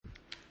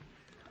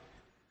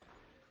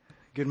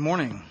Good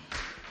morning.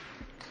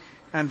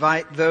 I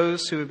invite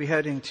those who will be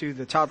heading to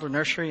the toddler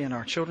nursery in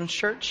our children's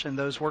church and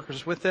those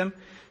workers with them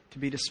to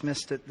be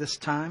dismissed at this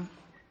time.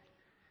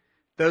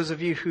 Those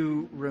of you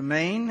who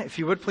remain, if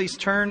you would please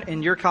turn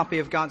in your copy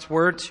of God's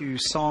Word to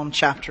Psalm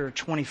chapter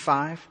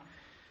 25.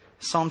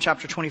 Psalm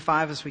chapter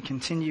 25 as we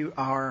continue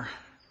our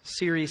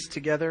series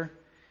together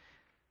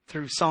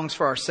through Songs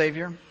for Our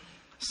Savior.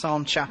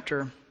 Psalm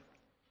chapter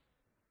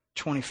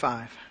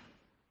 25.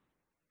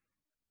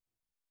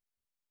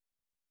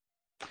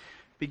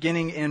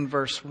 Beginning in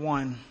verse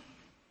 1.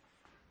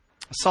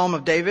 A psalm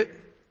of David.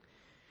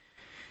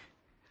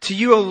 To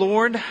you, O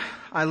Lord,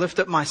 I lift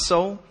up my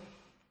soul.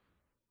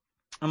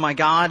 O my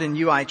God, in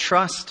you I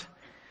trust.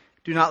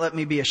 Do not let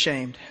me be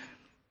ashamed.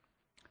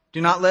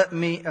 Do not let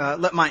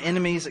my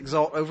enemies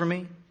exult over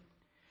me.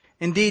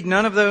 Indeed,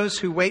 none of those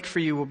who wait for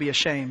you will be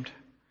ashamed.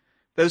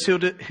 Those who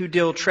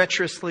deal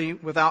treacherously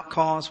without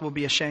cause will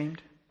be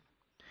ashamed.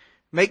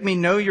 Make me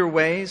know your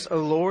ways, O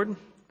Lord.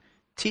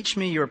 Teach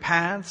me your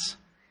paths.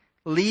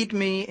 Lead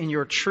me in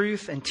your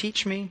truth and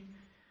teach me,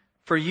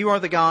 for you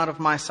are the God of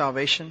my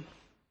salvation.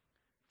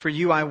 For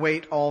you I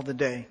wait all the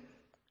day.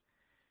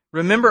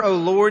 Remember, O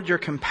Lord, your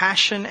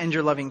compassion and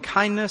your loving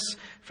kindness,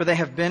 for they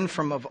have been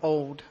from of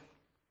old.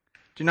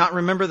 Do not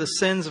remember the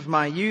sins of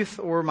my youth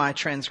or my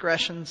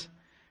transgressions.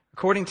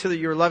 According to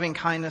your loving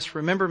kindness,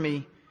 remember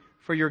me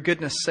for your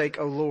goodness' sake,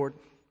 O Lord.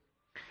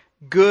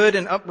 Good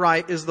and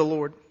upright is the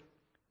Lord.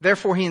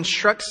 Therefore he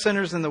instructs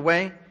sinners in the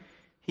way.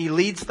 He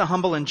leads the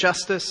humble in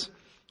justice,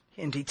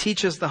 and he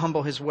teaches the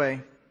humble his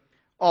way.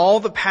 All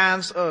the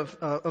paths of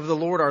the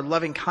Lord are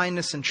loving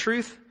kindness and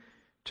truth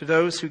to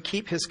those who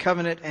keep his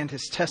covenant and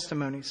his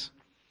testimonies.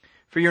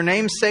 For your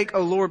name's sake,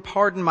 O Lord,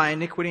 pardon my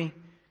iniquity,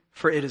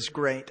 for it is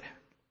great.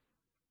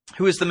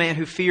 Who is the man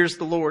who fears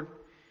the Lord?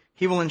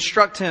 He will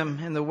instruct him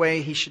in the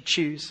way he should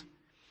choose.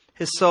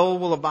 His soul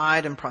will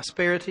abide in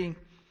prosperity,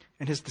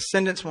 and his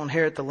descendants will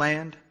inherit the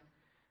land.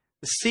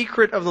 The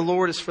secret of the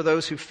Lord is for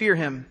those who fear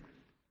him,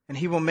 and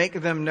he will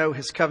make them know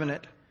his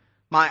covenant.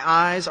 My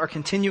eyes are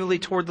continually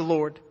toward the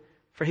Lord,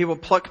 for he will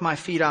pluck my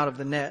feet out of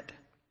the net.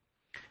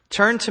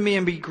 Turn to me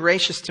and be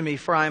gracious to me,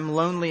 for I am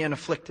lonely and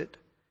afflicted.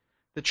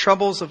 The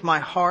troubles of my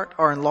heart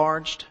are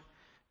enlarged.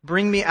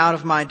 Bring me out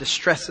of my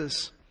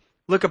distresses.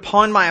 Look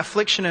upon my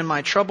affliction and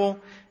my trouble,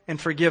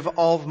 and forgive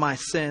all of my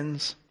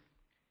sins.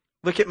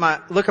 Look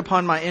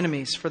upon my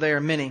enemies, for they are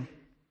many,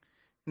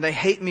 and they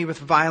hate me with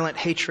violent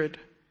hatred.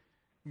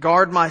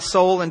 Guard my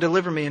soul and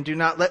deliver me, and do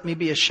not let me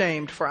be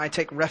ashamed, for I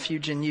take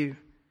refuge in you.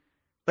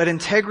 Let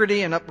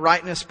integrity and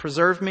uprightness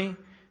preserve me,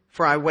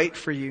 for I wait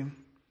for you.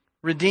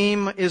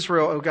 Redeem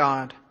Israel, O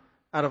God,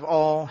 out of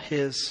all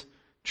his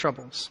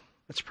troubles.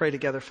 Let's pray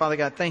together. Father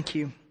God, thank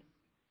you.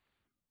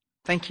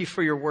 Thank you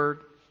for your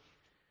word.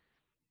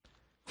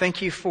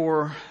 Thank you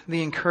for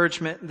the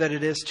encouragement that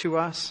it is to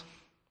us.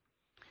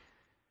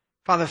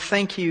 Father,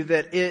 thank you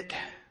that it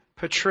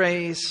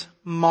portrays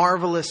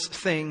marvelous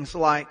things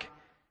like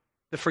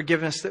the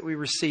forgiveness that we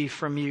receive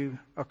from you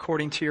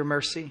according to your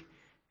mercy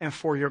and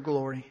for your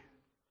glory.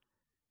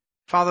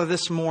 Father,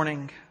 this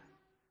morning,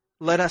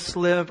 let us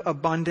live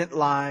abundant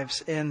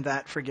lives in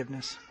that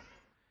forgiveness.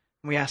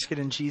 We ask it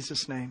in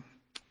Jesus' name.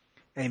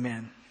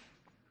 Amen.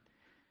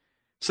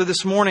 So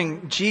this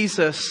morning,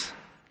 Jesus,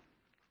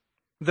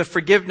 the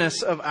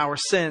forgiveness of our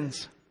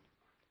sins.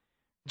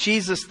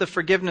 Jesus, the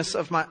forgiveness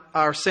of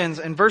our sins.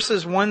 In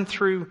verses 1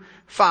 through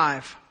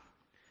 5,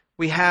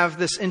 we have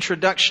this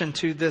introduction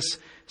to this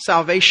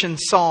salvation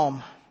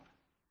psalm.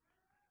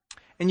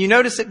 And you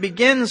notice it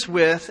begins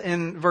with,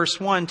 in verse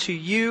 1, to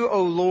you,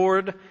 O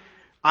Lord,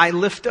 I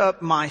lift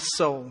up my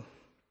soul.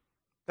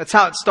 That's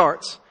how it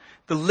starts.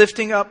 The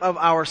lifting up of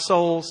our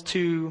souls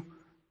to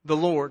the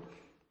Lord.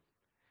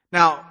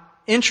 Now,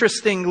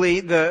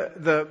 interestingly,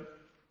 the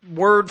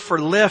word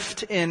for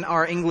lift in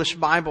our English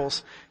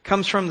Bibles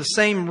comes from the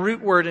same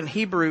root word in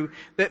Hebrew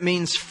that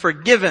means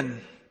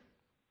forgiven.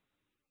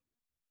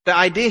 The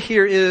idea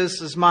here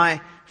is my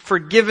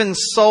forgiven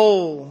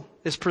soul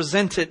is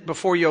presented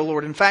before you, O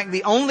Lord. In fact,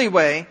 the only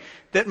way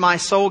that my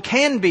soul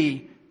can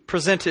be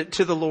presented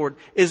to the Lord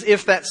is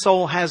if that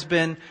soul has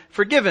been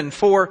forgiven.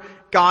 For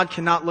God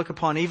cannot look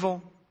upon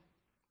evil.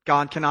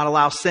 God cannot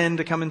allow sin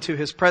to come into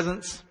his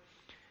presence.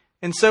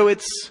 And so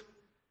it's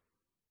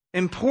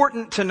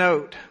important to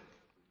note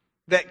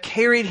that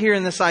carried here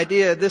in this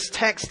idea, this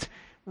text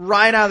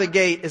right out of the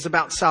gate is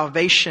about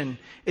salvation.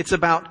 It's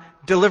about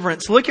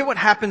deliverance. Look at what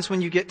happens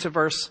when you get to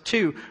verse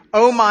 2.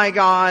 Oh my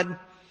God,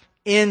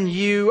 in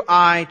you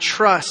I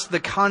trust, the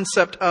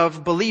concept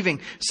of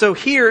believing. So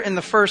here in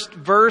the first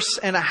verse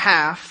and a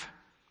half,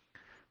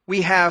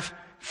 we have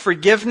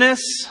forgiveness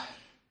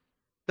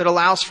that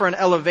allows for an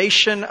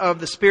elevation of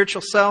the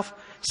spiritual self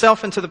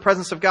into the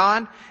presence of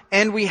God.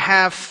 And we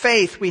have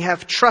faith, we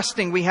have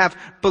trusting, we have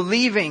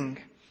believing,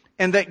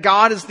 and that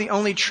God is the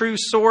only true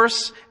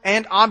source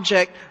and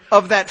object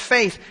of that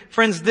faith.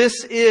 Friends,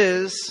 this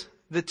is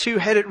the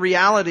two-headed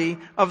reality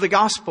of the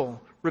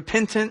gospel.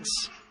 Repentance,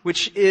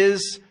 which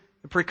is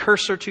the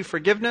precursor to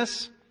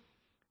forgiveness,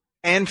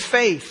 and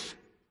faith,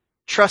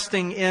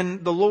 trusting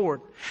in the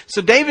Lord.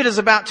 So David is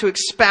about to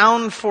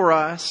expound for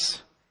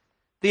us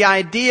the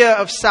idea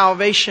of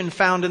salvation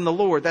found in the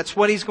Lord. That's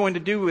what he's going to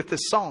do with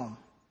this psalm.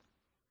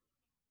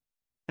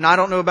 And I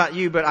don't know about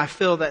you, but I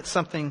feel that's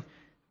something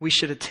we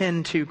should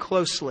attend to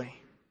closely.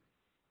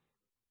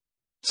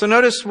 So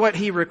notice what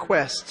he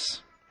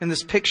requests in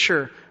this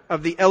picture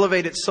of the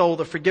elevated soul,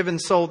 the forgiven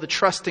soul, the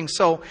trusting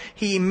soul.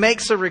 He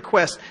makes a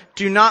request.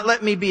 Do not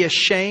let me be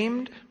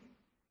ashamed.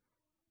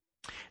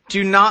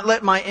 Do not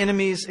let my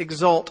enemies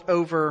exult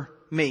over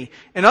me.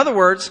 In other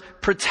words,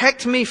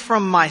 protect me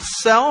from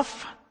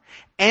myself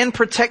and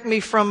protect me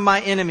from my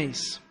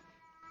enemies.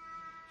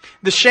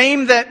 The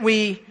shame that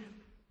we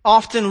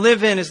often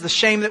live in is the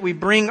shame that we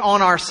bring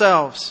on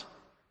ourselves.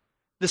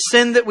 The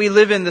sin that we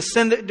live in, the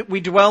sin that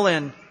we dwell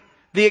in.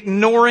 The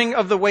ignoring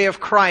of the way of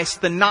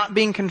Christ, the not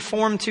being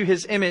conformed to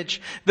His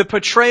image, the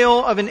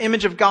portrayal of an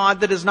image of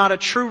God that is not a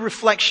true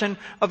reflection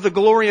of the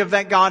glory of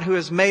that God who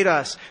has made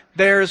us.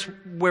 There's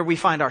where we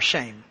find our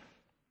shame.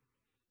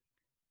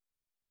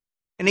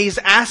 And he's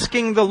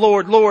asking the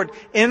Lord, Lord,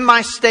 in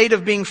my state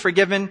of being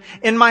forgiven,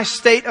 in my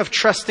state of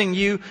trusting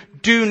you,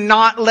 do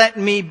not let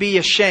me be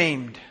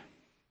ashamed.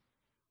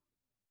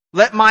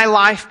 Let my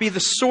life be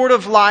the sort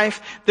of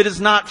life that is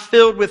not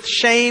filled with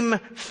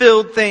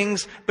shame-filled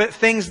things, but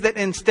things that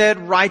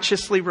instead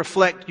righteously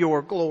reflect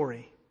your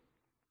glory.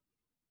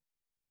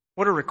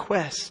 What a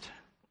request.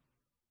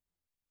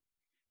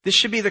 This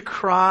should be the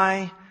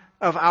cry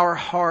of our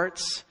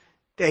hearts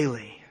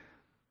daily.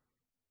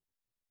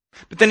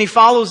 But then he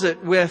follows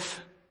it with,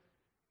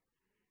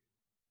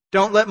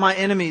 don't let my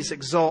enemies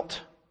exult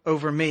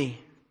over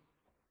me.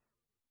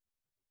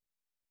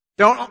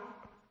 Don't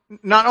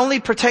not only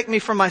protect me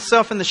from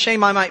myself and the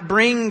shame I might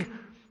bring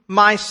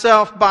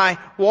myself by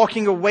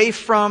walking away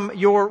from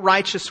your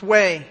righteous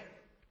way,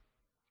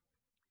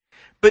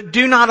 but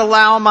do not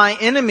allow my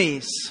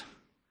enemies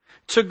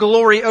to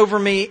glory over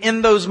me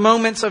in those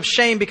moments of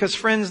shame, because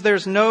friends,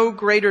 there's no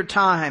greater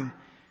time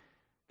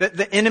that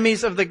the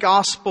enemies of the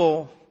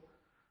gospel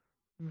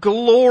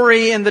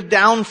glory in the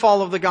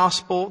downfall of the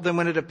gospel than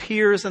when it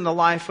appears in the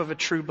life of a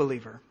true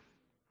believer.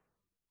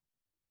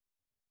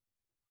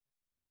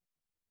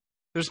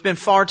 There's been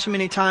far too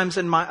many times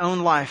in my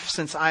own life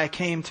since I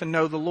came to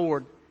know the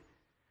Lord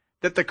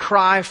that the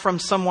cry from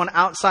someone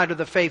outside of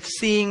the faith,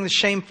 seeing the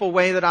shameful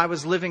way that I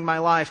was living my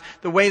life,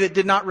 the way that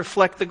did not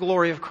reflect the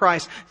glory of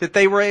Christ, that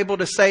they were able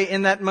to say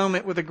in that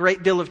moment with a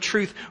great deal of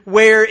truth,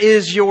 where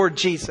is your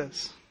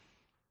Jesus?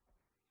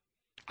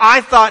 I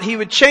thought He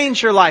would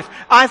change your life.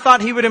 I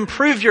thought He would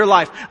improve your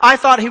life. I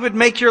thought He would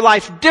make your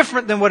life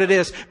different than what it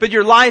is. But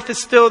your life is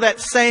still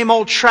that same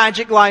old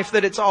tragic life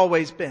that it's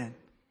always been.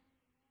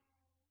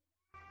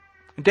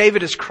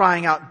 David is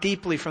crying out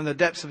deeply from the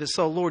depths of his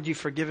soul, Lord, you've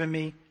forgiven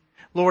me.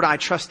 Lord, I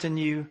trust in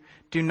you.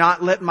 Do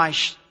not let my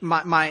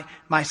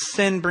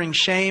sin bring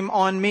shame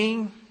on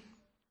me.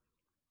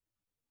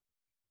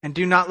 And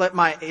do not let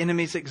my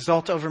enemies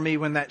exult over me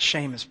when that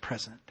shame is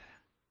present.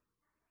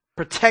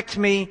 Protect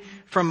me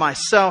from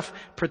myself.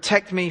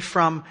 Protect me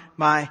from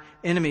my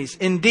enemies.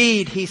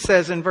 Indeed, he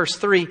says in verse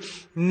 3,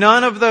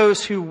 none of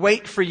those who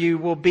wait for you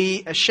will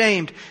be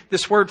ashamed.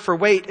 This word for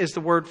wait is the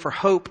word for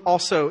hope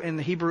also in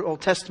the Hebrew Old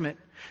Testament.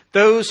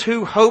 Those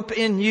who hope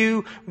in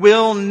you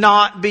will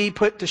not be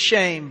put to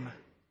shame.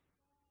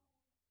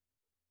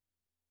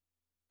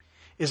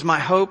 Is my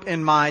hope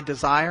in my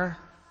desire?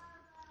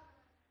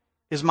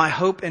 Is my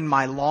hope in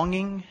my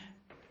longing?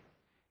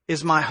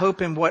 Is my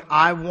hope in what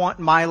I want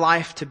my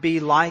life to be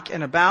like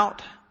and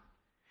about?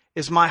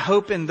 Is my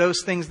hope in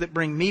those things that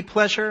bring me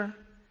pleasure?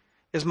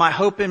 Is my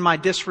hope in my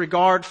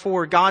disregard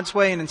for God's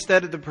way and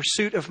instead of the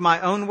pursuit of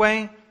my own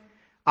way?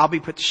 I'll be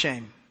put to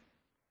shame.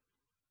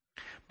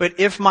 But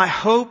if my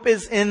hope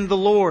is in the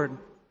Lord,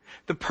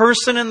 the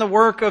person and the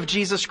work of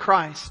Jesus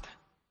Christ,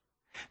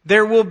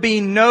 there will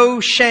be no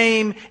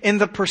shame in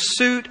the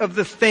pursuit of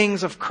the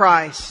things of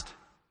Christ.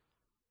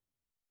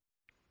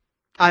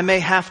 I may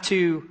have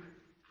to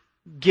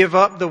give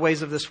up the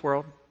ways of this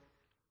world.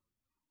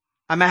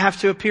 I may have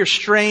to appear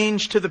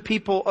strange to the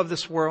people of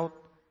this world.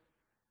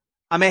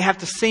 I may have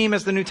to seem,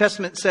 as the New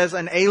Testament says,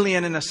 an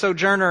alien and a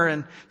sojourner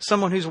and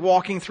someone who's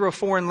walking through a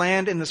foreign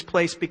land in this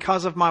place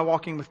because of my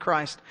walking with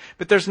Christ.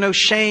 But there's no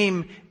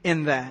shame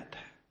in that.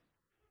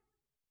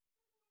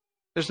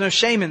 There's no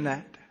shame in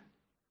that.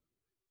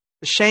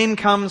 The shame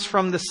comes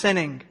from the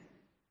sinning.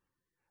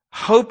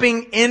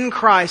 Hoping in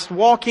Christ,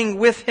 walking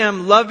with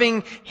Him,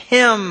 loving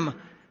Him,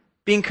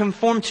 being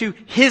conformed to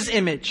His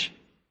image.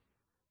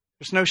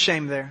 There's no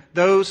shame there.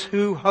 Those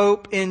who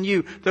hope in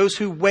you, those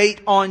who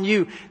wait on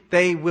you,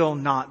 they will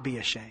not be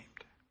ashamed.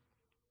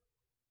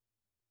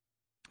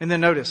 And then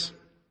notice,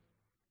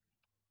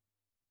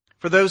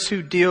 for those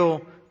who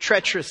deal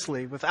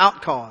treacherously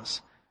without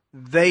cause,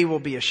 they will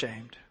be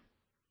ashamed.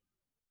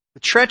 The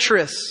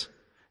treacherous,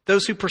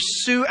 those who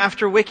pursue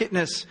after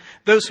wickedness,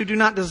 those who do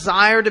not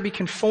desire to be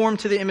conformed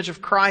to the image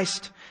of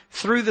Christ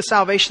through the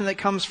salvation that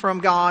comes from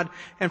God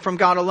and from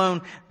God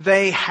alone,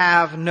 they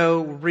have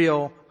no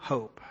real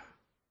hope.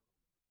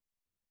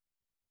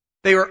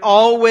 They are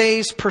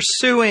always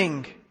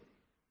pursuing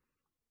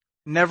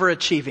never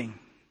achieving.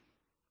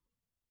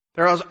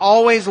 There is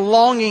always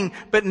longing,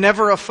 but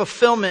never a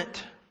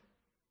fulfillment.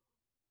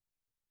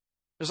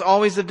 There's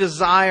always a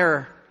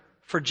desire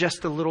for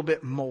just a little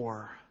bit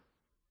more.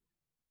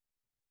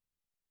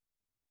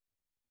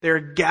 They're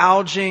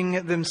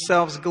gouging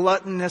themselves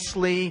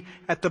gluttonously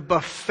at the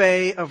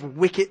buffet of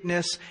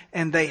wickedness,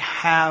 and they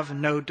have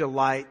no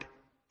delight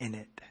in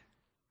it.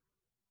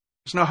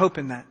 There's no hope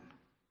in that.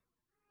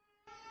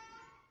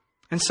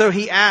 And so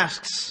he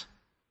asks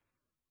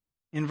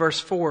in verse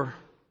 4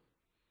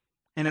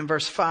 and in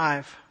verse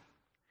 5,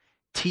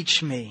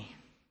 teach me.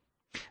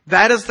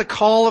 That is the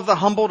call of the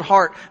humbled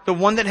heart, the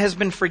one that has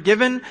been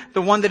forgiven,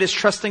 the one that is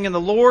trusting in the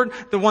Lord,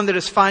 the one that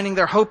is finding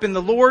their hope in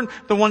the Lord,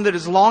 the one that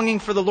is longing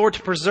for the Lord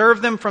to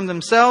preserve them from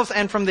themselves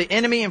and from the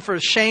enemy and for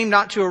shame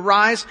not to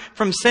arise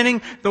from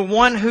sinning, the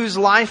one whose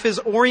life is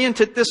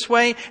oriented this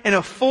way in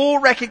a full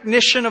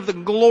recognition of the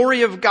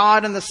glory of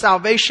God and the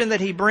salvation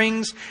that He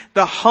brings.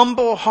 The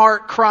humble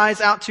heart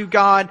cries out to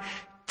God,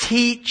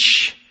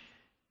 teach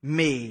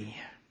me.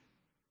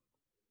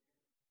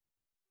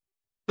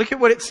 Look at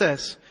what it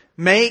says.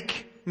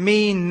 Make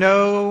me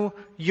know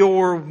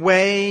your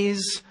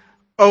ways,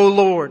 O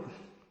Lord.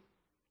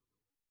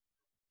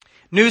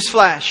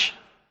 Newsflash.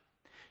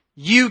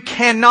 You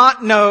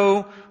cannot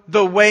know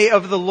the way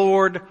of the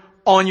Lord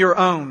on your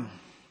own.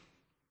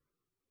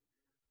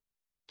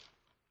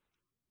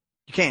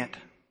 You can't.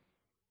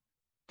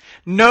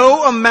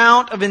 No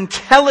amount of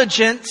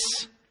intelligence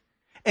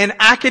and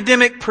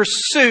academic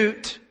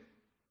pursuit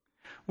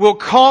will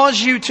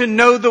cause you to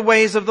know the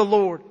ways of the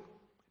Lord.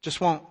 Just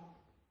won't.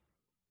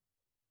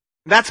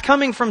 That's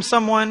coming from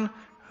someone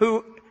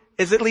who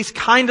is at least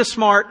kind of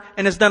smart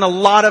and has done a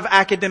lot of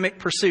academic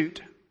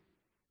pursuit.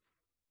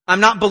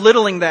 I'm not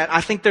belittling that. I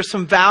think there's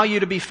some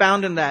value to be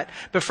found in that.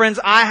 But friends,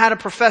 I had a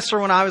professor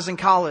when I was in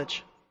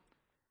college.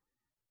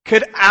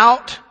 Could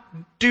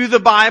outdo the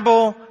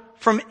Bible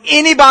from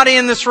anybody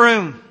in this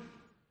room.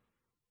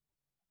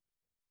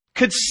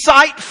 Could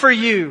cite for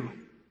you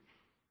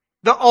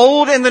the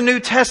Old and the New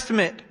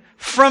Testament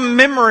from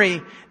memory,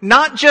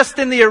 not just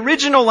in the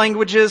original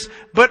languages,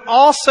 but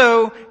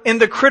also in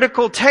the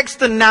critical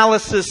text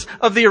analysis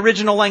of the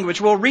original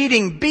language. Well,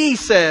 reading B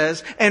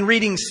says, and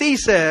reading C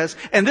says,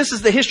 and this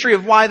is the history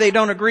of why they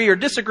don't agree or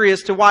disagree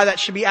as to why that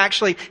should be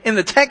actually in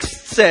the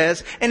text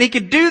says. And he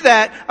could do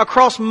that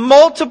across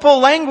multiple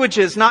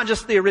languages, not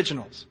just the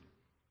originals.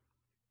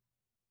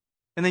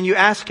 And then you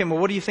ask him, well,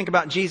 what do you think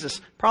about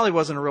Jesus? Probably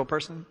wasn't a real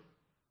person.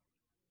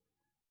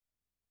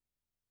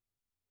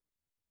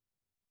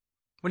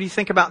 What do you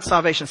think about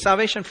salvation?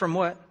 Salvation from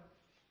what?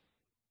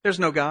 There's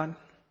no God.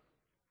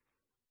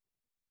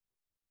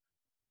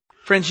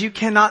 Friends, you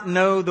cannot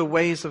know the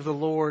ways of the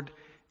Lord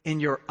in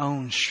your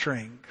own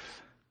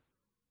strength.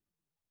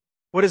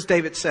 What does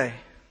David say?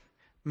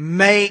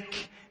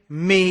 Make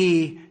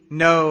me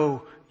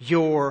know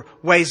your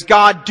ways.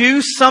 God,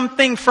 do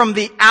something from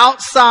the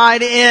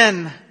outside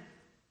in.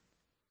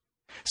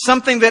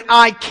 Something that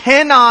I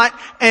cannot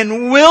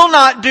and will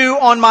not do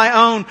on my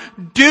own.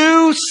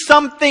 Do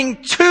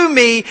something to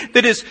me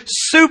that is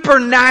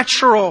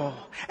supernatural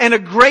and a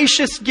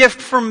gracious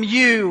gift from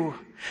you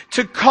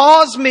to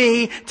cause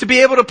me to be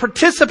able to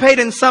participate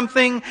in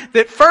something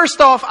that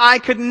first off I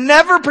could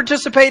never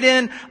participate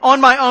in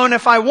on my own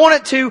if I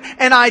wanted to,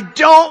 and I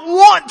don't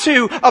want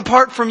to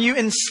apart from you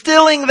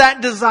instilling that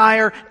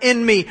desire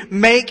in me.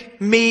 Make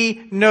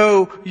me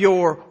know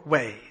your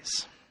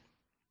ways.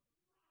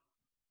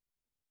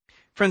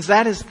 Friends,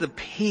 that is the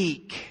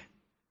peak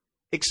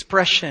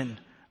expression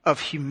of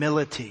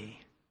humility.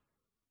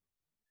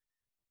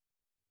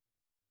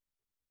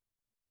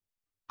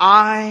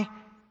 I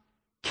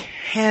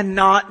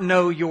cannot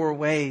know your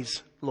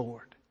ways,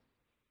 Lord.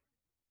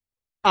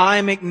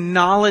 I'm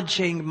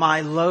acknowledging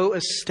my low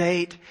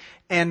estate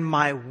and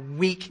my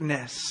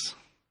weakness.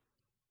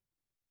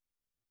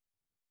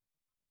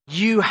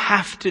 You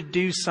have to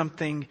do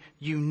something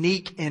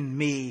unique in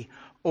me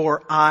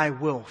or I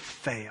will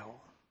fail.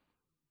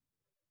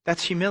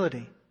 That's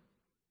humility.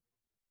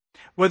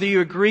 Whether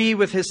you agree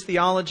with his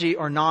theology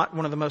or not,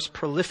 one of the most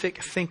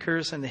prolific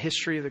thinkers in the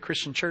history of the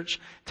Christian church,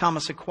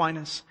 Thomas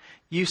Aquinas,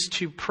 used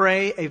to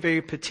pray a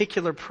very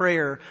particular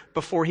prayer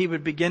before he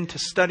would begin to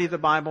study the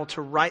Bible,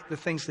 to write the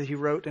things that he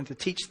wrote, and to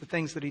teach the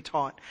things that he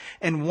taught.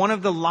 And one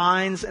of the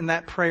lines in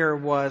that prayer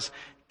was,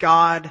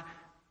 God,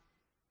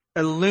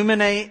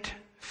 illuminate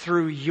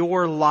through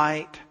your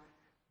light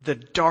the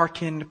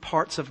darkened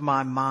parts of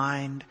my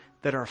mind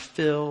that are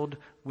filled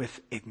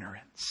with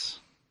ignorance.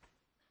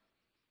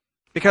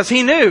 Because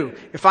he knew,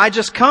 if I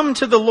just come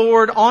to the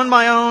Lord on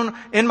my own,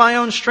 in my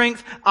own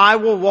strength, I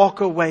will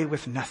walk away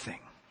with nothing.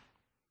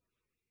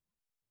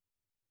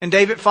 And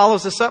David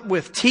follows this up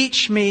with,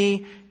 teach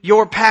me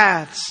your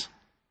paths.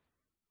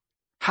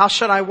 How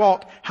should I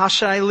walk? How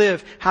should I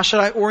live? How should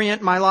I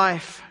orient my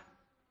life?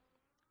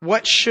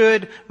 What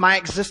should my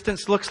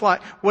existence look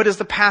like? What is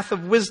the path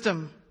of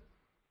wisdom?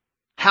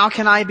 How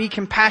can I be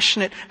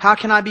compassionate? How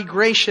can I be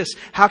gracious?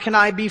 How can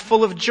I be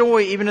full of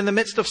joy even in the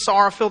midst of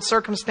sorrow-filled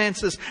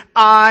circumstances?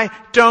 I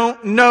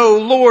don't know.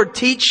 Lord,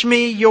 teach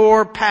me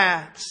your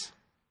paths.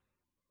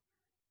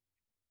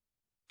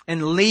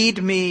 And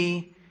lead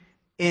me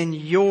in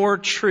your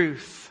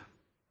truth.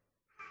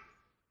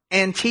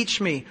 And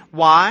teach me.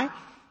 Why?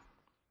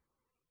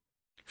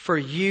 For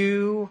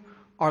you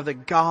are the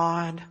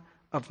God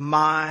of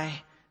my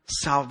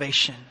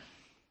salvation.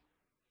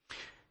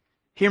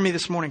 Hear me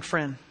this morning,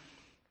 friend.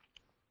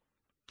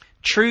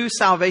 True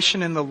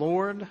salvation in the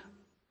Lord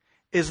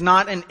is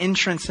not an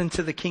entrance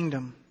into the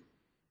kingdom.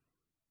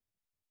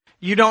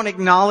 You don't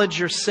acknowledge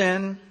your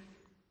sin,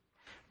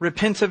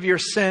 repent of your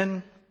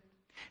sin,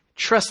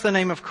 trust the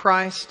name of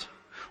Christ,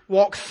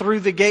 walk through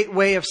the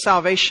gateway of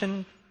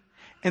salvation,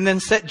 and then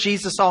set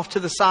Jesus off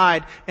to the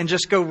side and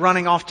just go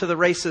running off to the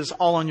races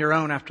all on your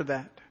own after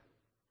that.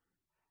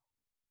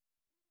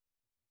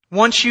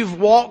 Once you've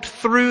walked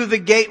through the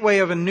gateway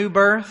of a new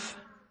birth,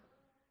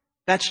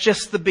 that's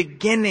just the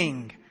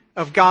beginning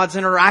of God's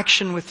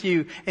interaction with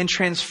you and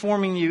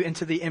transforming you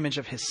into the image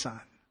of His Son.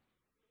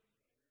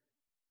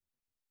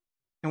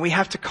 And we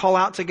have to call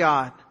out to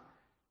God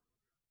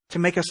to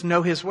make us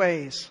know His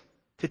ways,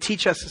 to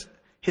teach us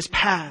His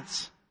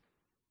paths,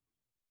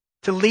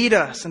 to lead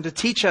us and to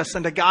teach us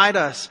and to guide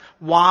us.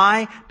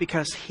 Why?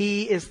 Because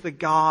He is the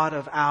God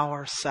of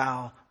our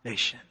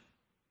salvation.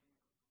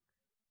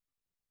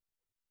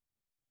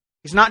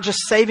 He's not just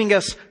saving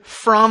us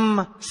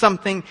from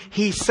something,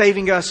 He's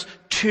saving us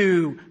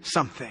to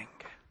something.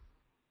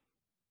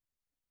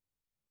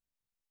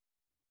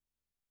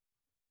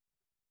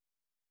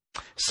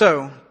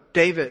 So,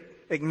 David,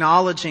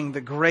 acknowledging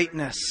the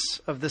greatness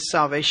of this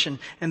salvation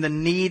and the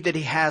need that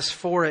he has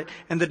for it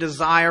and the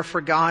desire for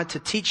God to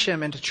teach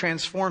him and to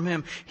transform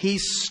him, he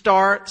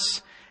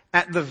starts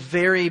at the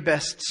very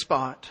best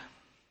spot.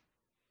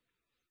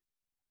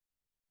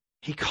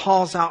 He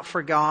calls out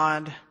for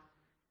God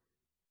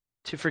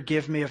to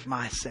forgive me of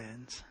my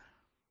sins.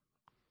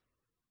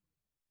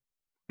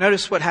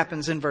 Notice what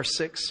happens in verse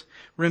 6.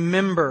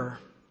 Remember,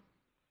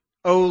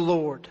 O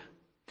Lord,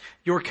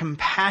 your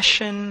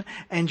compassion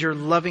and your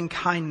loving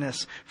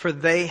kindness, for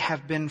they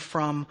have been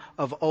from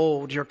of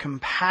old. Your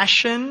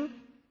compassion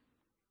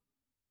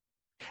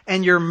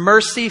and your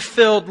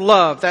mercy-filled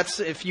love. That's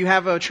if you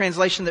have a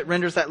translation that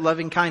renders that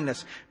loving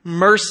kindness.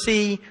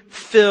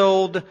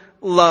 Mercy-filled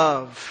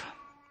love.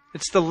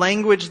 It's the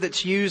language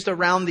that's used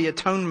around the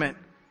atonement.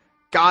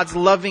 God's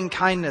loving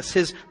kindness,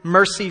 His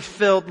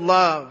mercy-filled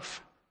love.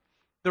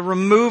 The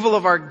removal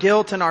of our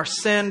guilt and our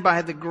sin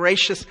by the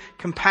gracious,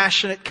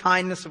 compassionate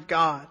kindness of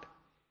God.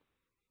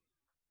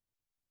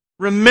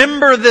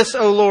 Remember this,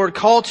 O Lord.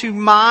 Call to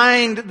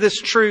mind this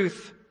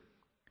truth.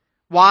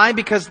 Why?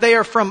 Because they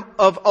are from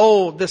of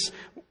old. This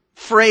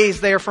phrase,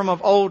 they are from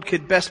of old,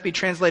 could best be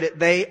translated,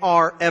 they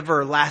are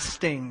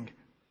everlasting.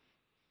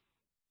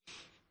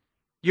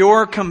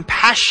 Your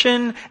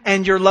compassion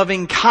and your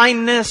loving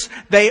kindness,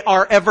 they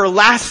are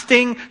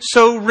everlasting.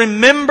 So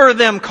remember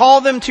them.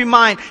 Call them to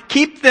mind.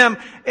 Keep them.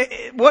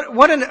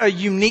 What a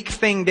unique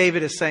thing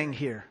David is saying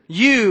here.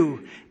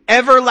 You,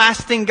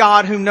 everlasting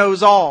God who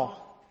knows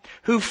all,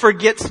 who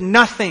forgets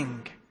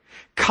nothing,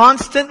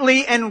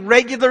 constantly and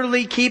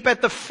regularly keep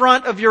at the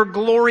front of your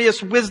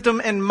glorious wisdom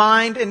and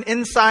mind and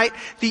insight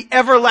the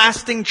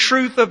everlasting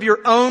truth of your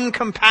own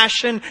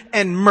compassion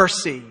and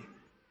mercy.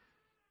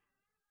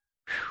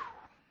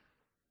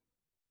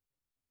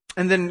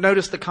 And then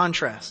notice the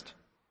contrast.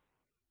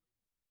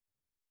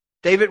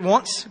 David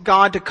wants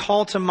God to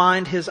call to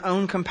mind His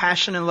own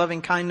compassion and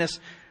loving kindness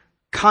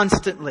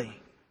constantly.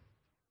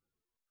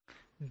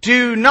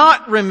 Do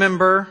not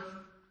remember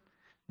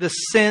the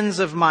sins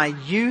of my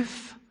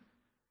youth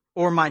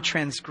or my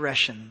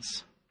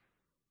transgressions.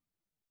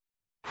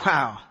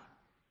 Wow.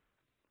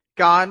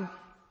 God,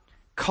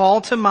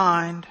 call to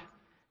mind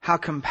how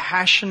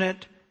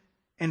compassionate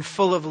and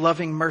full of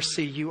loving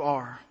mercy you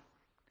are.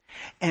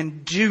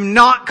 And do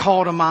not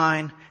call to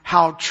mind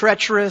how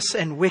treacherous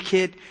and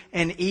wicked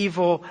and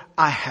evil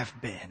I have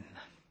been.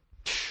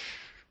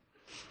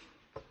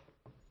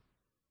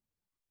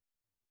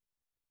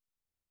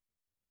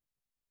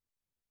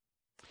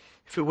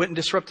 If it wouldn't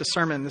disrupt the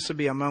sermon, this would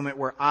be a moment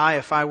where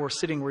if I were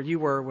sitting where you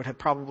were, would have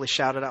probably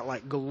shouted out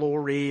like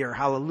glory or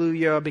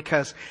hallelujah,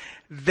 because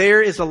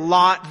there is a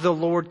lot the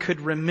Lord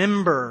could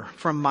remember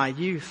from my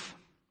youth.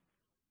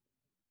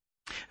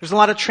 There's a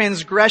lot of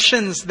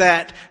transgressions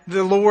that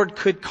the Lord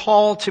could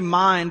call to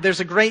mind. There's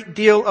a great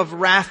deal of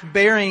wrath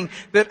bearing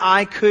that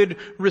I could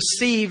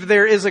receive.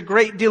 There is a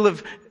great deal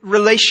of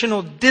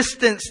relational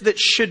distance that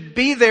should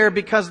be there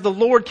because the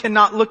Lord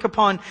cannot look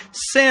upon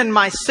sin.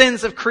 My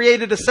sins have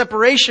created a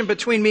separation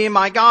between me and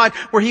my God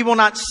where He will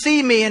not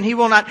see me and He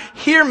will not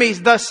hear me,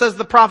 thus says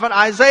the prophet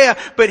Isaiah.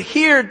 But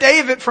here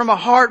David, from a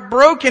heart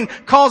broken,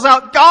 calls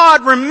out,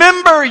 God,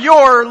 remember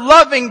your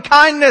loving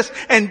kindness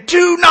and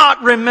do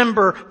not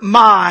remember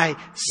my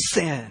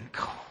sin.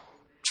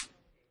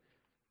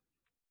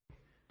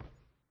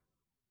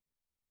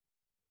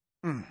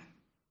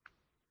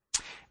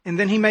 And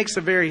then he makes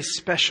a very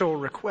special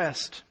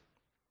request.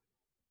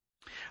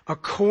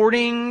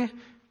 according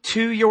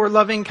to your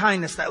loving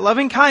kindness. That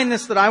loving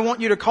kindness that I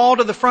want you to call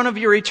to the front of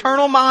your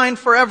eternal mind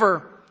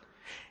forever.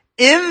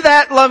 In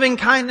that loving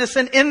kindness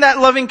and in that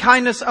loving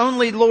kindness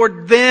only,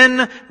 Lord,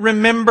 then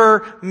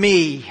remember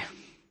me.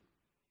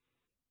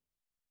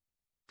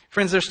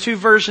 Friends, there's two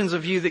versions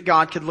of you that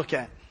God could look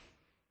at.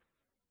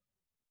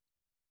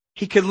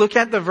 He could look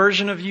at the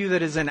version of you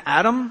that is in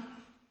Adam,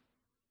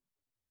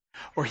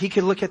 or He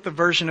could look at the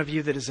version of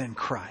you that is in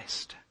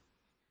Christ.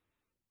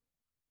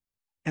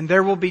 And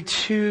there will be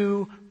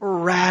two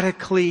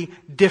radically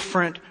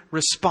different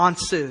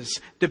responses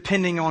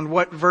depending on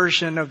what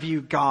version of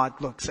you God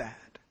looks at.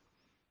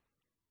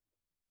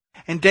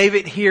 And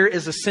David here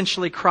is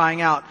essentially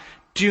crying out,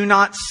 do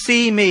not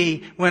see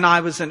me when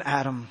I was in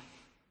Adam.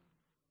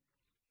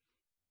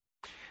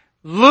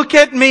 Look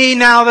at me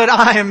now that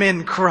I am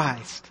in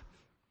Christ.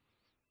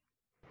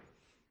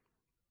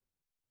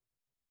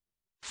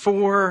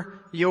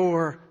 For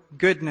your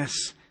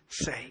goodness'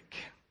 sake.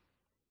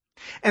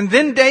 And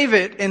then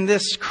David, in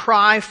this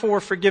cry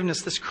for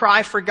forgiveness, this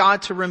cry for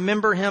God to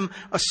remember him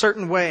a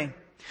certain way,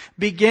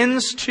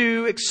 begins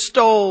to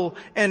extol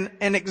and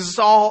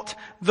exalt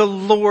the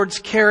Lord's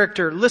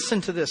character.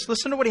 Listen to this.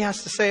 Listen to what he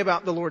has to say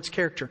about the Lord's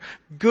character.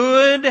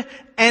 Good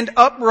and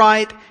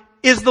upright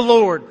is the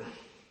Lord.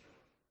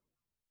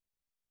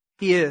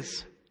 He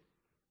is.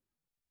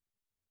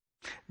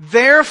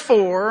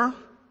 Therefore,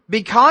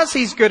 because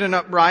He's good and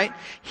upright,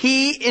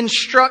 He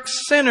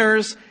instructs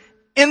sinners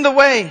in the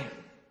way.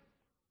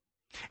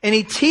 And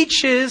He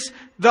teaches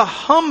the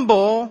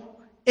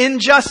humble in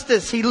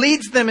justice. He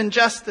leads them in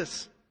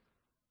justice.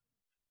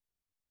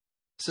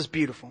 This is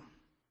beautiful.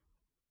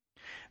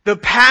 The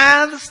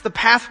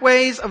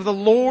pathways of the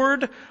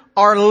Lord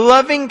are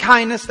loving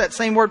kindness, that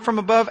same word from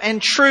above,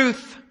 and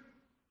truth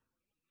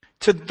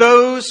to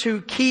those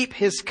who keep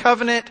His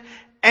covenant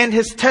and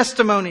His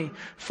testimony.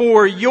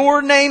 For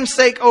your name's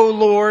sake, O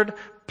Lord,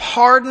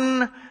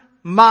 pardon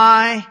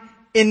my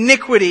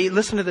iniquity.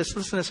 Listen to this.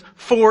 Listen to this.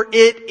 For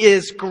it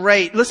is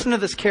great. Listen to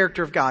this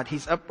character of God.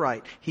 He's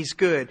upright. He's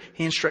good.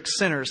 He instructs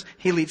sinners.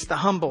 He leads the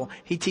humble.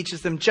 He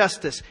teaches them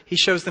justice. He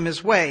shows them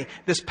His way.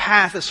 This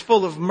path is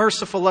full of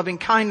merciful, loving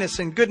kindness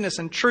and goodness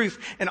and truth.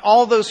 And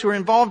all those who are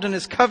involved in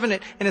His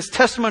covenant and His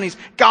testimonies.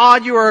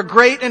 God, you are a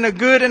great and a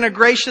good and a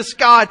gracious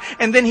God.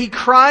 And then he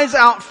cries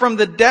out from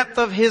the depth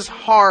of his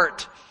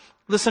heart.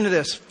 Listen to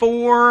this.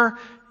 For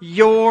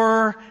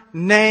your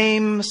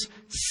name's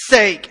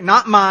sake,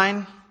 not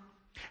mine.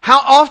 How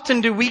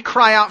often do we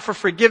cry out for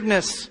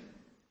forgiveness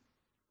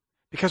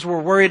because we're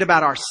worried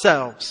about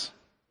ourselves?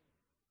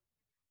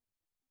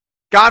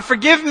 God,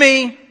 forgive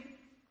me.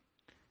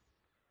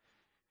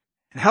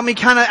 And help me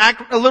kind of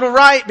act a little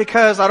right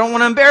because I don't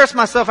want to embarrass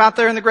myself out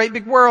there in the great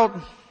big world.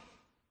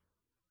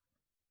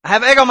 I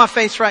have egg on my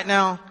face right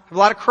now. I have a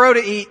lot of crow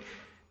to eat.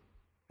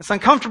 It's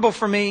uncomfortable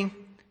for me.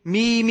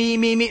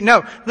 Me.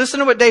 No, listen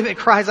to what David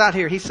cries out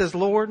here. He says,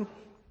 Lord,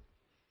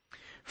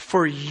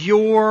 for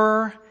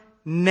your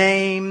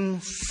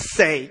name's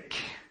sake,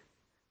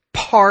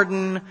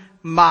 pardon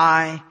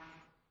my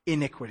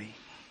iniquity.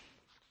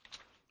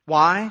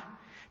 Why?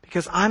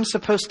 Because I'm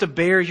supposed to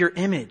bear your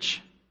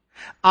image.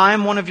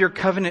 I'm one of your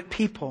covenant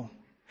people.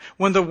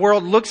 When the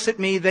world looks at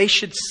me, they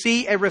should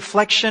see a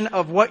reflection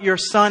of what your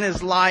Son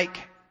is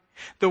like.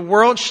 The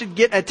world should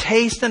get a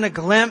taste and a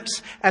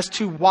glimpse as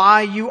to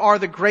why you are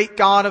the great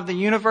God of the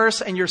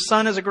universe and your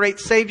Son is a great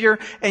Savior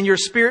and your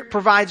Spirit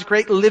provides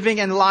great living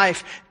and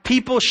life.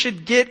 People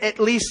should get at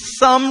least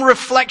some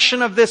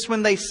reflection of this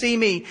when they see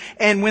me.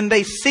 And when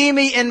they see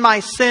me in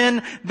my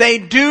sin, they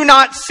do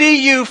not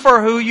see you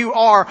for who you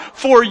are.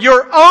 For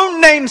your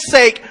own name's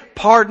sake,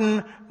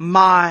 pardon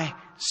my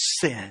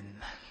sin.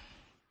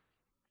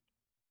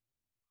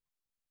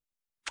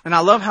 And I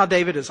love how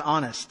David is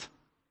honest.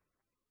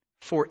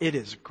 For it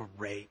is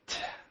great.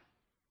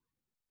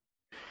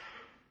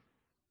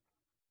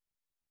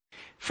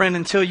 Friend,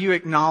 until you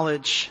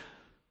acknowledge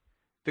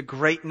the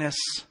greatness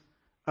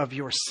of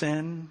your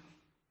sin,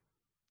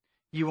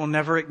 you will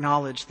never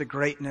acknowledge the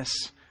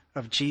greatness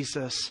of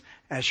Jesus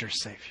as your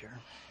Savior.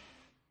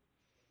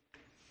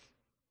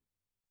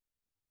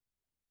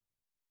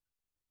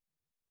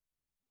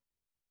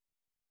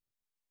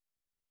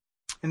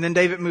 And then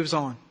David moves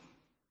on.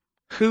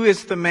 Who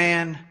is the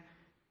man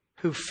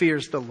who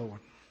fears the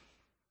Lord?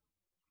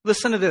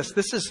 Listen to this.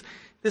 This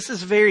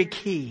is very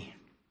key.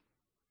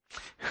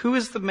 Who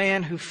is the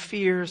man who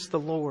fears the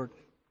Lord?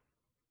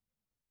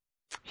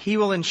 He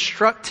will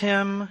instruct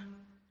him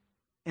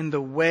in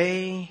the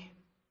way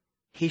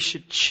he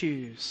should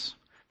choose.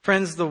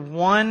 Friends, the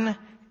one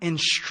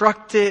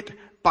instructed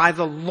by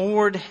the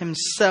Lord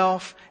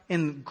Himself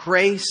in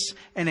grace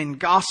and in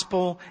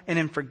gospel and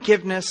in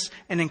forgiveness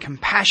and in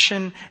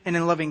compassion and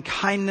in loving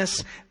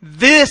kindness,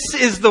 this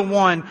is the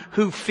one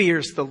who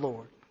fears the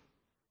Lord.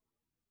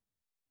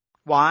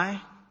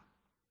 Why?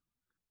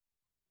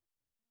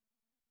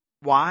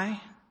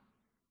 Why?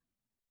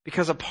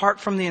 Because apart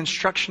from the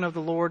instruction of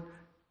the Lord,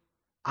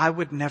 I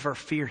would never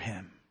fear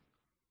Him.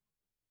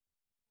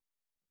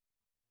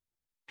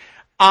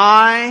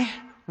 I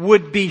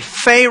would be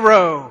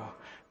Pharaoh,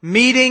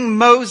 meeting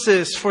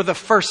Moses for the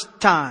first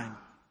time.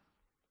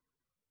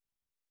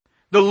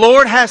 The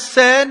Lord has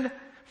said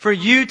for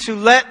you to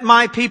let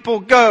my people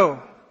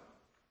go.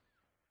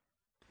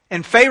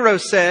 And Pharaoh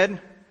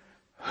said,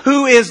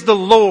 who is the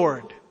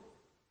Lord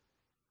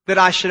that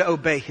I should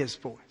obey his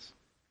voice?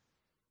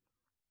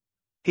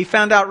 He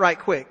found out right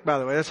quick, by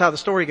the way. That's how the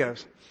story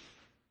goes.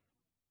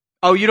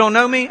 Oh, you don't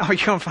know me? Oh,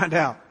 you're going to find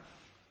out.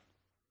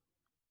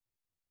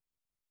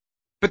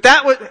 But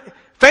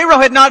Pharaoh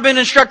had not been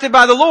instructed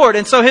by the Lord.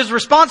 And so his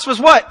response was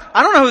what?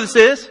 I don't know who this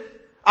is.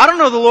 I don't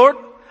know the Lord.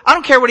 I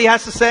don't care what he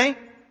has to say.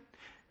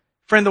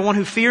 Friend, the one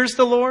who fears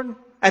the Lord,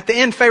 at the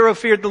end, Pharaoh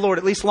feared the Lord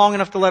at least long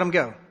enough to let him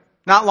go.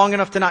 Not long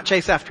enough to not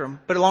chase after him,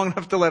 but long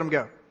enough to let him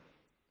go.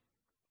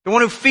 The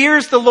one who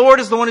fears the Lord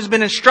is the one who's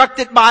been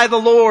instructed by the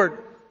Lord.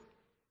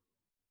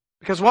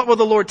 Because what will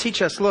the Lord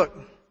teach us? Look,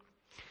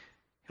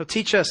 He'll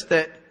teach us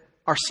that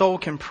our soul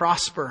can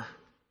prosper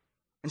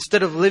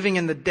instead of living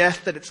in the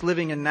death that it's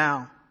living in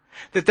now.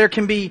 That there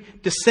can be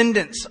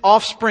descendants,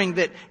 offspring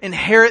that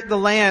inherit the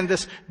land,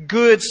 this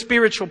good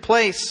spiritual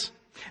place.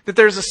 That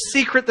there's a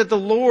secret that the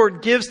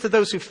Lord gives to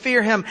those who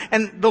fear Him,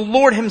 and the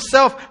Lord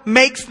Himself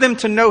makes them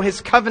to know His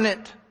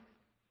covenant.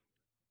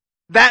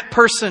 That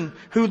person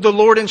who the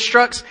Lord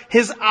instructs,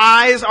 his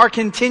eyes are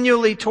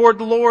continually toward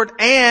the Lord,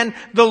 and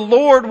the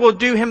Lord will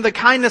do him the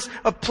kindness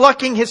of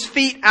plucking his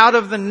feet out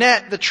of the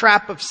net, the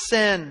trap of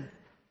sin.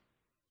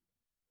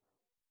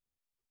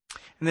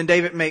 And then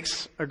David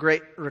makes a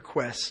great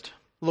request.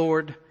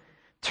 Lord,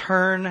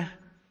 turn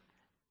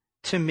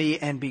to me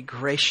and be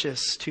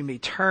gracious to me.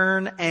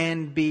 Turn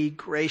and be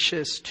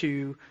gracious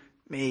to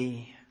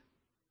me.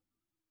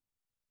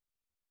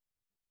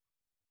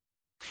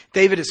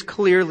 David is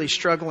clearly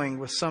struggling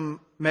with some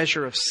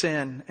measure of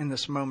sin in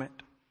this moment.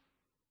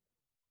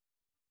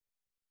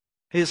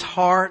 His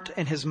heart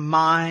and his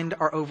mind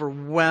are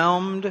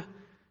overwhelmed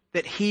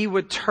that he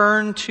would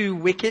turn to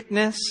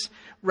wickedness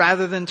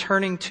rather than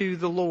turning to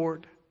the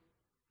Lord.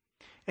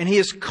 And he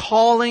is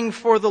calling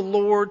for the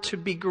Lord to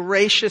be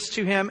gracious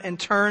to him and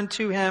turn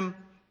to him.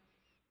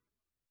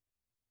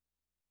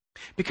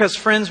 Because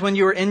friends, when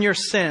you are in your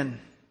sin,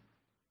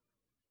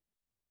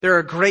 there are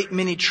a great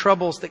many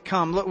troubles that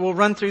come. Look, we'll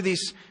run through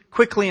these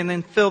quickly and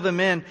then fill them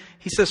in.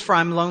 He says, for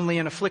I am lonely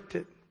and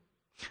afflicted.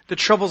 The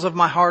troubles of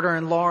my heart are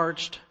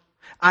enlarged.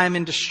 I am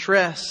in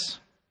distress.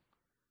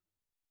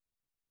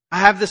 I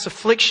have this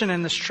affliction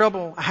and this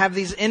trouble. I have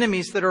these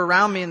enemies that are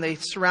around me and they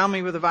surround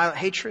me with a violent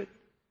hatred.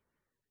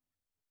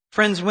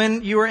 Friends,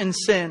 when you are in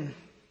sin,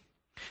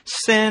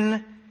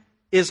 sin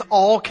is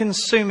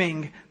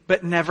all-consuming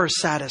but never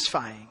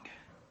satisfying.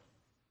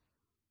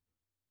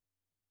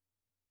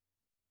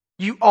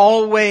 You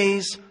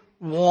always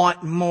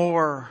want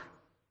more.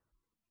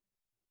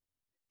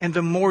 And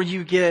the more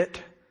you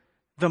get,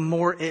 the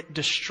more it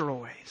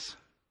destroys.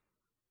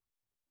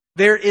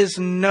 There is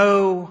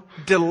no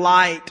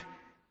delight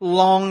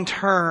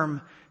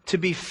long-term to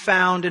be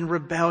found in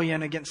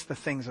rebellion against the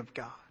things of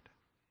God.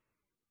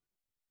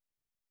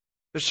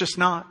 There's just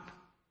not.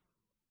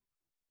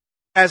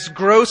 As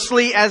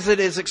grossly as it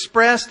is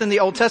expressed in the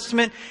Old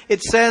Testament,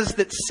 it says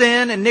that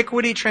sin,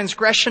 iniquity,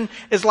 transgression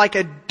is like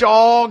a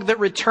dog that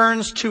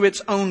returns to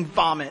its own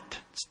vomit.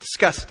 It's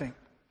disgusting.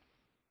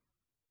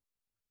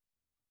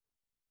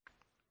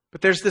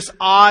 But there's this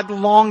odd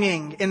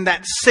longing in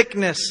that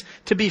sickness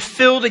to be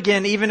filled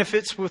again, even if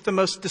it's with the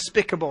most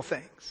despicable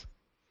things.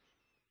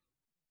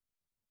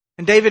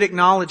 And David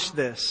acknowledged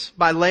this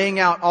by laying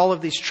out all of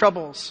these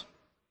troubles.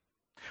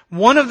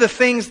 One of the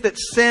things that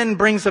sin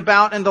brings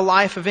about in the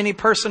life of any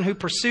person who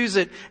pursues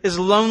it is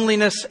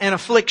loneliness and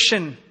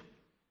affliction.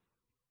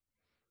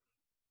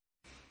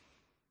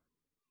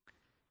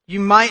 You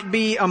might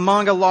be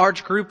among a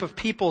large group of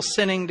people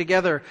sinning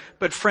together,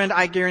 but friend,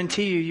 I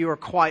guarantee you, you are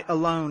quite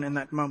alone in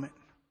that moment.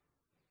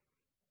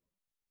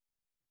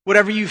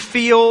 Whatever you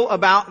feel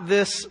about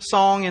this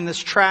song and this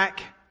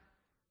track,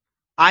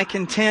 I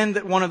contend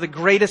that one of the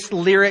greatest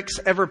lyrics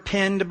ever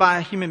penned by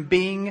a human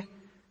being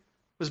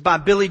was by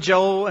Billy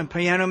Joel and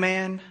Piano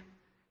Man,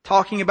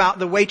 talking about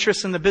the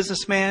waitress and the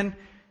businessman.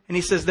 And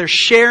he says they're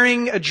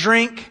sharing a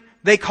drink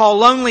they call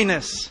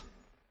loneliness,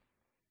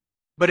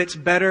 but it's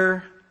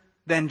better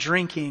than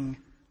drinking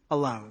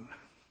alone.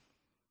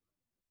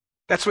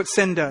 That's what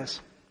sin does.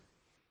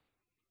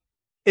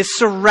 It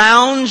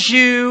surrounds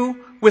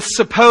you with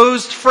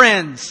supposed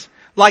friends,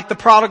 like the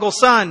prodigal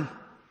son.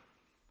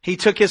 He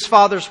took his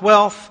father's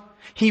wealth.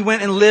 He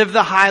went and lived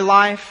the high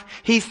life.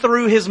 He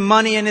threw his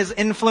money and his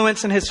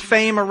influence and his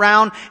fame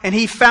around, and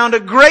he found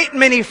a great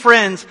many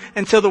friends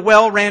until the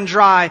well ran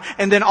dry.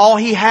 And then all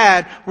he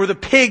had were the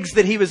pigs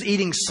that he was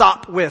eating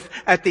sop with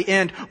at the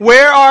end.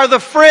 Where are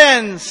the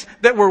friends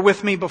that were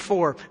with me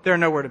before? They're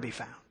nowhere to be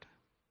found.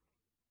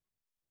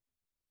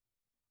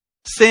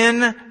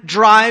 Sin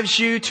drives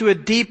you to a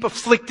deep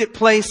afflicted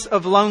place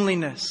of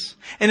loneliness.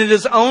 And it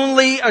is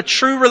only a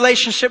true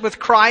relationship with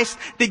Christ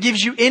that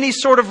gives you any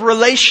sort of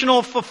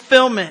relational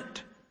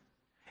fulfillment,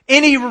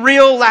 any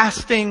real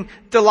lasting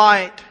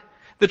delight.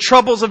 The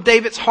troubles of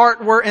David's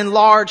heart were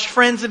enlarged.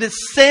 Friends, it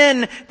is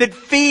sin that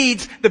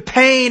feeds the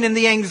pain and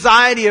the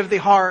anxiety of the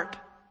heart.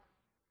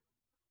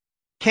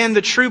 Can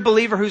the true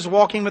believer who's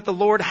walking with the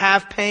Lord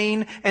have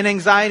pain and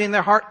anxiety in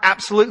their heart?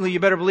 Absolutely, you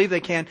better believe they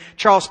can.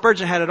 Charles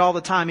Spurgeon had it all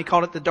the time. He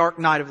called it the dark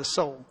night of the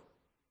soul.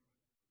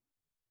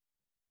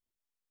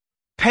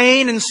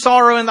 Pain and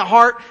sorrow in the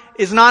heart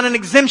is not an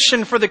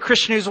exemption for the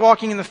Christian who's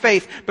walking in the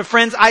faith. But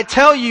friends, I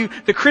tell you,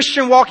 the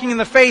Christian walking in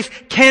the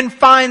faith can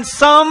find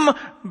some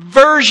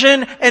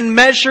version and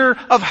measure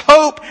of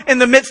hope in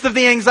the midst of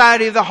the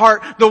anxiety of the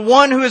heart. The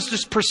one who is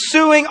just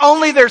pursuing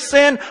only their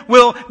sin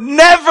will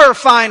never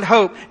find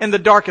hope in the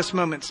darkest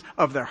moments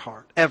of their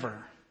heart,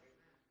 ever.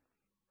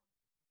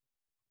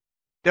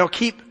 They'll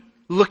keep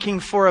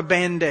looking for a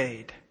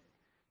Band-Aid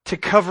to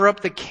cover up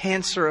the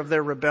cancer of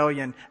their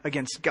rebellion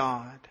against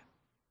God.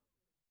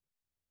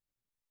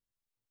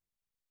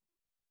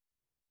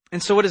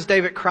 And so what does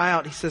David cry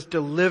out? He says,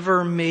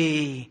 deliver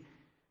me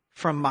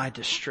from my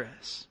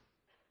distress.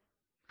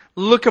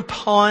 Look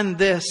upon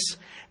this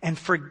and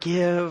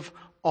forgive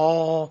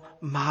all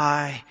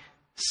my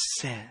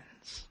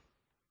sins.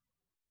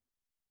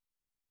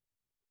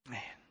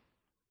 Man.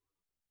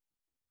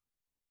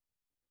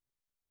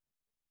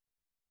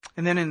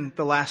 And then in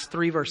the last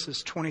 3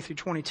 verses, 20 through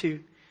 22,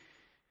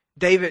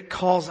 David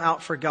calls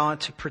out for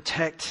God to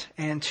protect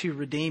and to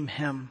redeem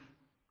him.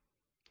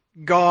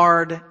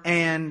 Guard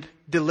and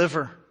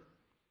deliver.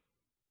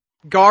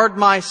 Guard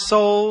my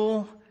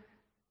soul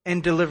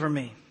and deliver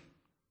me.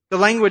 The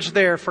language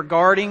there for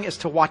guarding is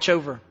to watch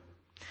over.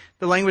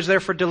 The language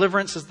there for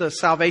deliverance is the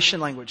salvation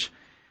language.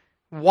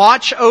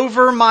 Watch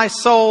over my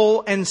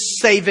soul and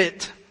save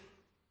it.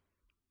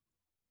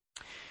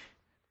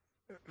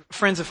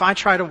 Friends, if I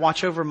try to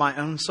watch over my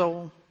own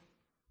soul,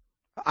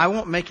 I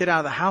won't make it out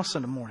of the house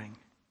in the morning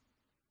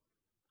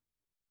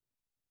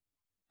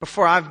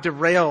before I've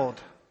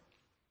derailed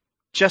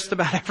just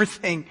about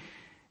everything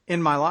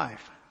in my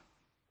life.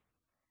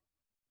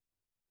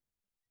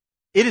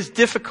 It is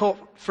difficult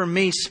for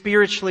me,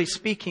 spiritually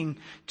speaking,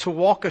 to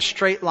walk a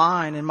straight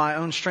line in my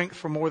own strength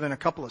for more than a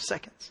couple of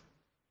seconds.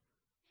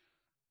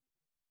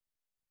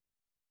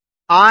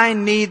 I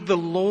need the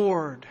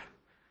Lord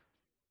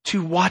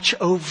to watch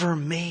over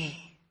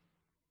me.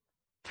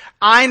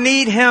 I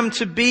need Him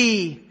to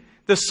be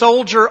the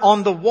soldier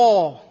on the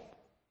wall.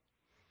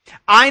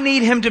 I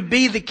need Him to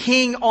be the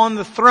king on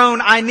the throne.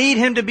 I need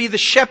Him to be the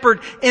shepherd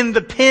in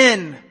the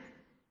pen.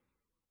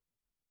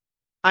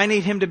 I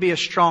need Him to be a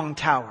strong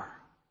tower,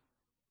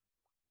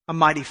 a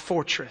mighty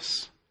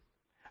fortress,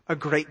 a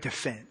great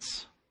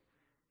defense.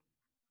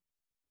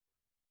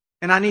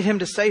 And I need Him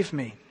to save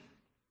me.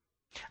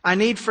 I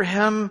need for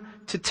Him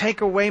to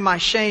take away my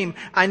shame.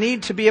 I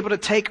need to be able to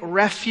take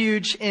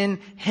refuge in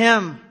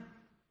Him.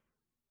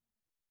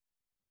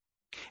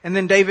 And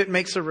then David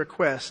makes a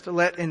request.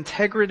 Let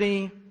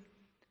integrity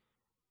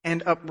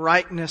and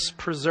uprightness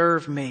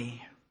preserve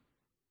me.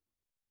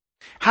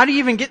 How do you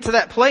even get to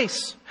that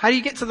place? How do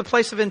you get to the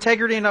place of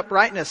integrity and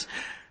uprightness?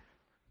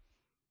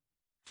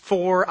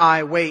 For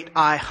I wait,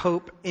 I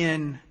hope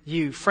in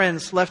you.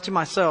 Friends, left to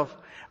myself,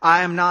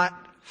 I am not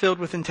filled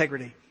with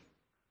integrity.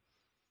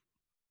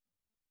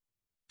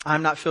 I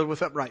am not filled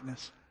with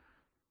uprightness.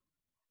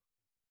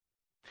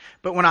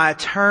 But when I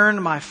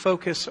turn my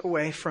focus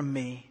away from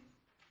me,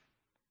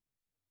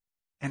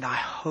 and I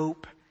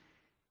hope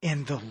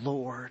in the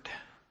Lord,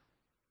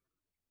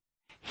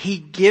 He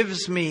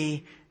gives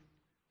me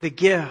the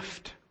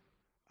gift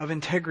of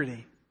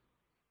integrity,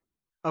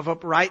 of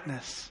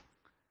uprightness,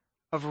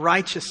 of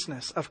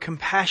righteousness, of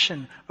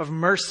compassion, of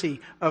mercy,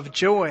 of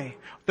joy,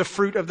 the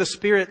fruit of the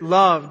Spirit,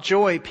 love,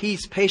 joy,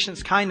 peace,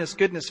 patience, kindness,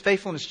 goodness,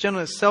 faithfulness,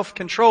 gentleness,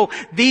 self-control.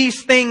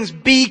 These things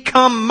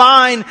become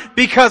mine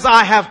because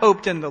I have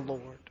hoped in the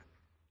Lord.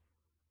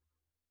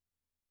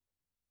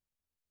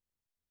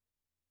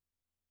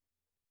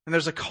 And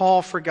there's a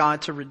call for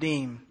God to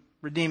redeem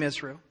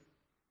Israel.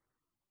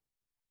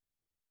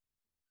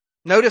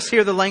 Notice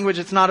here the language,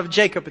 it's not of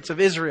Jacob, it's of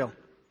Israel.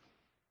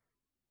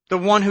 The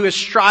one who is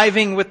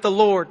striving with the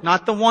Lord,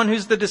 not the one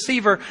who's the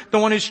deceiver, the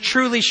one who's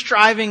truly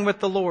striving with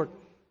the Lord.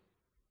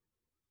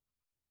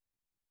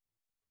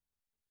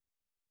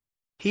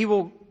 He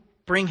will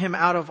bring him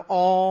out of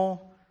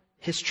all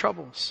his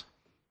troubles.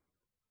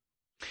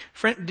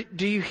 Friend,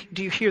 do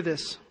you hear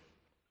this?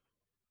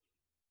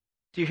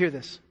 Do you hear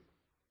this?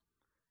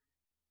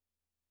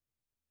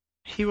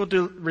 He will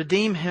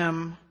redeem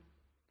him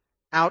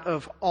out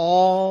of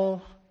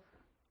all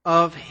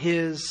of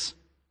his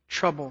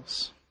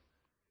troubles.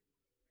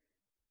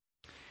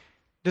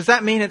 Does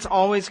that mean it's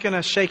always going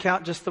to shake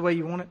out just the way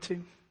you want it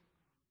to?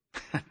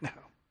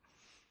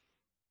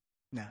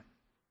 No.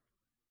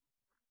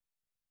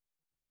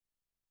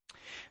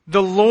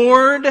 The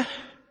Lord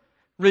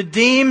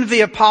redeemed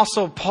the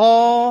Apostle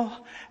Paul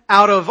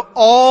out of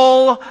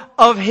all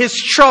of his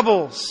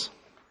troubles.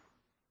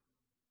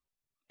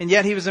 And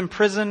yet he was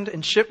imprisoned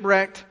and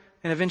shipwrecked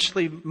and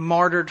eventually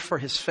martyred for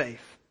his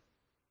faith.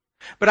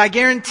 But I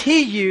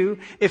guarantee you,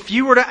 if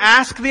you were to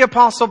ask the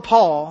Apostle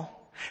Paul,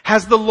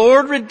 Has the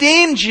Lord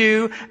redeemed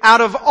you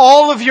out of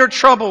all of your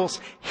troubles?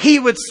 He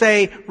would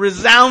say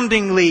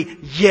resoundingly,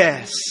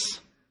 yes.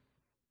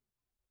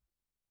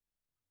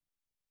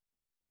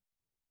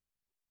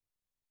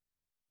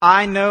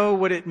 I know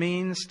what it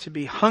means to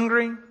be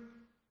hungry.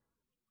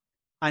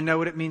 I know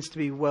what it means to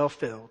be well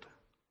filled.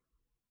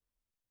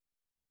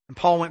 And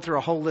Paul went through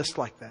a whole list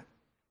like that.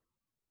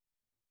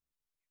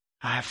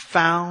 I have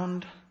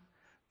found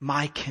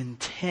my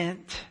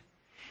content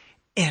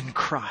in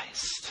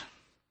Christ.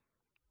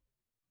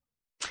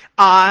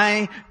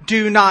 I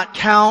do not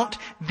count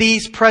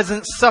these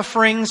present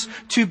sufferings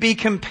to be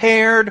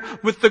compared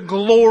with the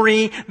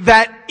glory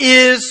that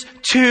is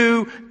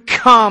to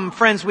come.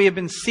 Friends, we have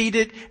been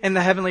seated in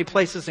the heavenly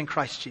places in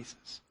Christ Jesus.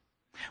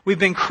 We've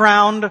been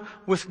crowned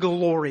with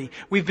glory.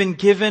 We've been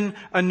given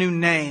a new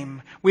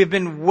name. We have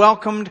been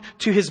welcomed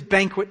to His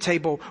banquet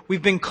table.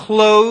 We've been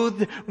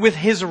clothed with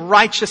His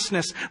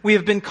righteousness. We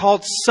have been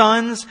called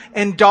sons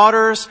and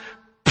daughters,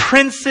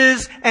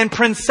 princes and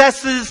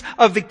princesses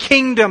of the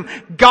kingdom.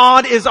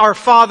 God is our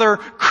Father.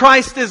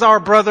 Christ is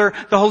our brother.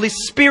 The Holy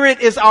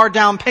Spirit is our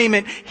down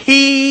payment.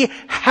 He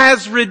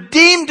has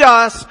redeemed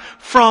us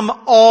from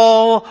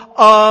all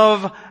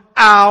of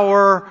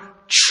our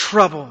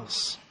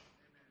troubles.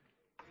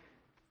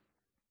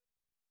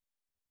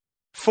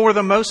 For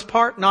the most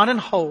part, not in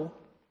whole,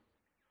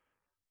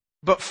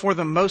 but for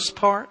the most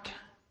part,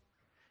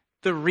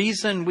 the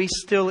reason we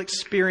still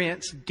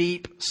experience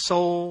deep,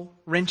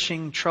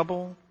 soul-wrenching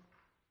trouble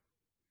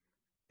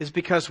is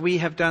because we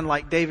have done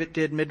like David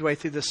did midway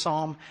through the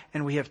psalm,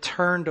 and we have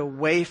turned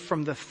away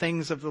from the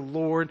things of the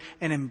Lord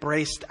and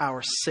embraced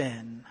our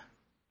sin.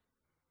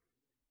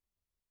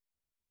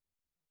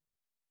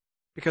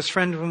 Because,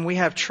 friend, when we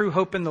have true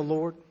hope in the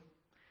Lord,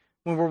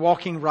 when we're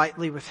walking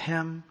rightly with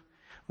Him,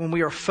 when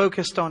we are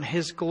focused on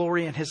His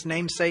glory and His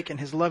namesake and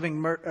His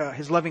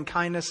loving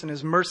kindness and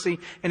His mercy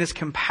and His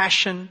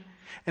compassion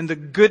and the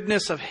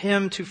goodness of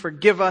Him to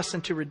forgive us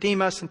and to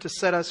redeem us and to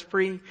set us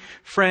free,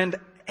 friend,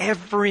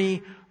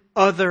 every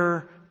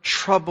other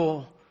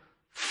trouble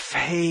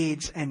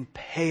fades and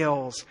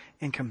pales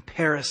in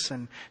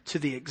comparison to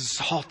the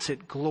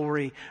exalted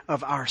glory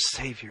of our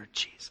Savior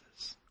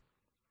Jesus.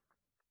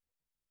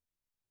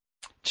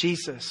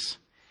 Jesus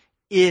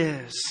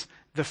is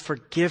the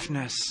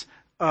forgiveness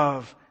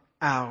of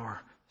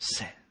our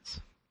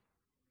sins.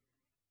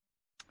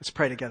 Let's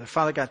pray together.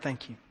 Father God,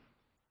 thank you.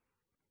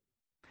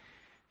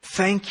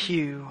 Thank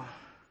you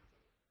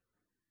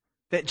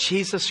that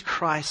Jesus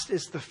Christ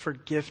is the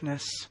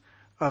forgiveness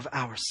of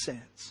our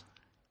sins.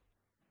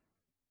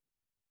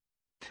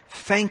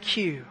 Thank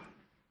you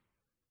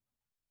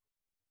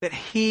that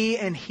He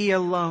and He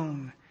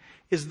alone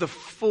is the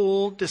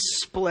full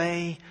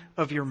display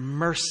of your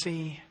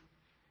mercy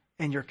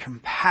and your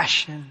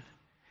compassion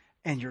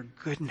and your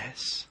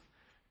goodness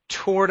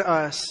toward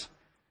us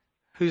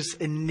whose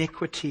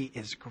iniquity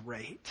is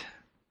great.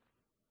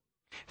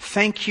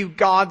 Thank you,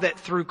 God, that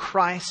through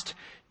Christ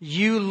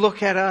you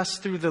look at us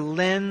through the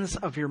lens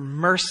of your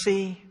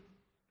mercy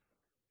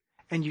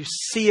and you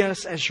see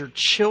us as your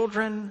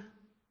children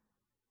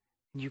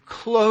and you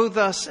clothe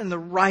us in the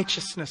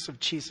righteousness of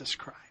Jesus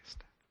Christ.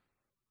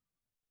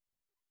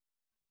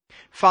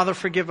 Father,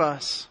 forgive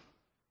us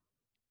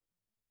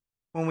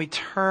when we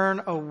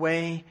turn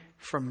away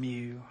from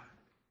you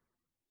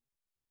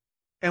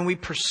and we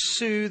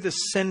pursue the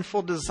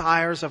sinful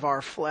desires of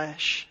our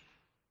flesh.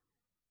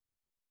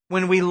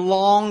 When we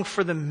long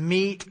for the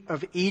meat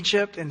of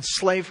Egypt and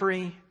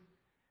slavery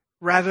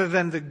rather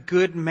than the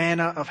good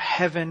manna of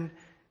heaven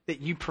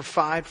that you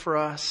provide for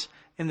us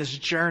in this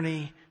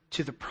journey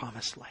to the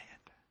promised land.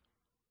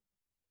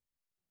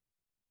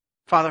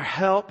 Father,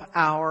 help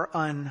our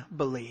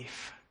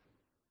unbelief.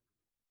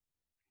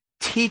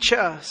 Teach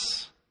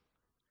us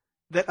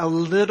that a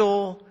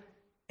little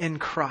in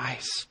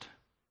Christ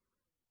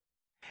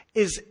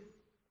is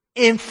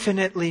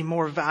infinitely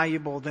more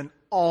valuable than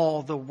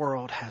all the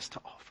world has to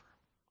offer.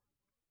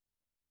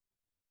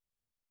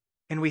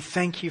 And we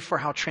thank you for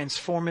how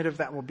transformative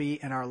that will be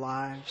in our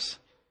lives.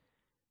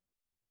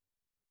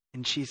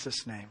 In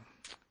Jesus' name,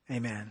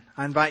 amen.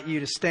 I invite you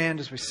to stand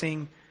as we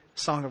sing a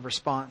song of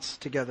response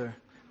together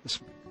this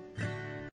morning.